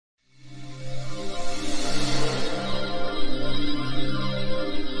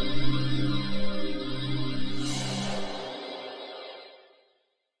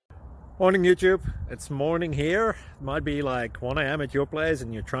Morning YouTube, it's morning here. It might be like 1 a.m. at your place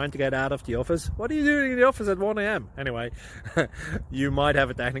and you're trying to get out of the office. What are you doing in the office at 1 a.m? Anyway, you might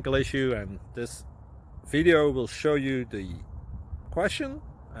have a technical issue and this video will show you the question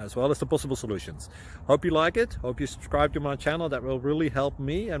as well as the possible solutions. Hope you like it, hope you subscribe to my channel. That will really help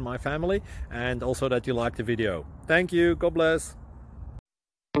me and my family, and also that you like the video. Thank you, God bless.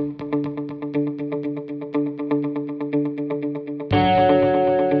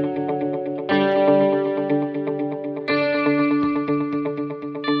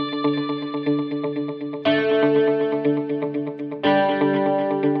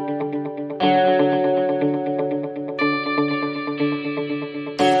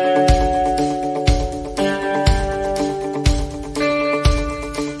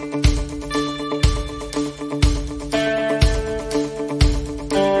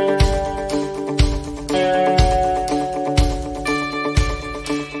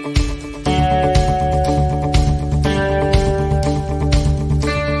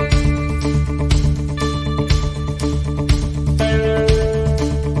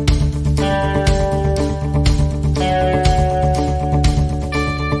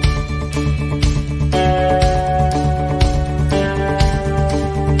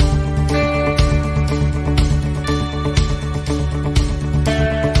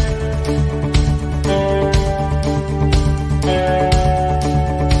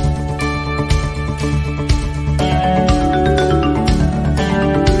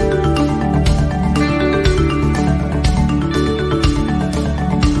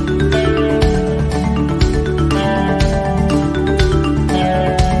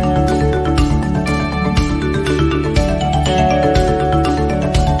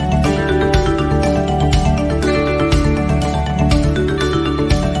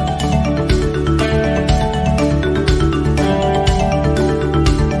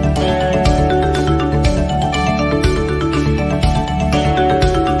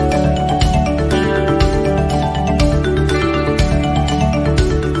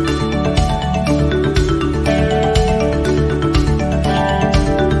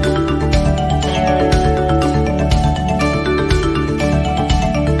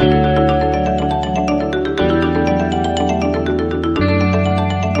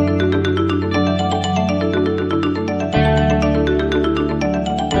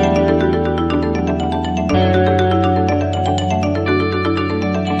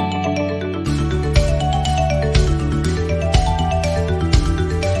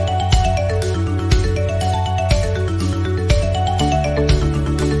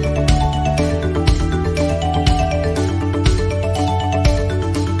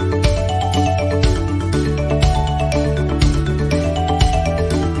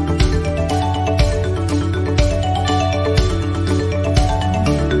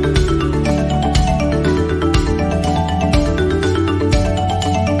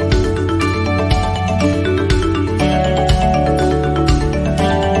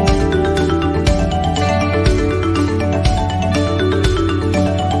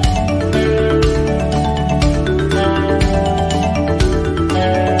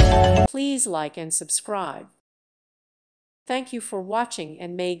 Please like and subscribe. Thank you for watching,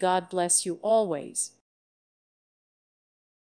 and may God bless you always.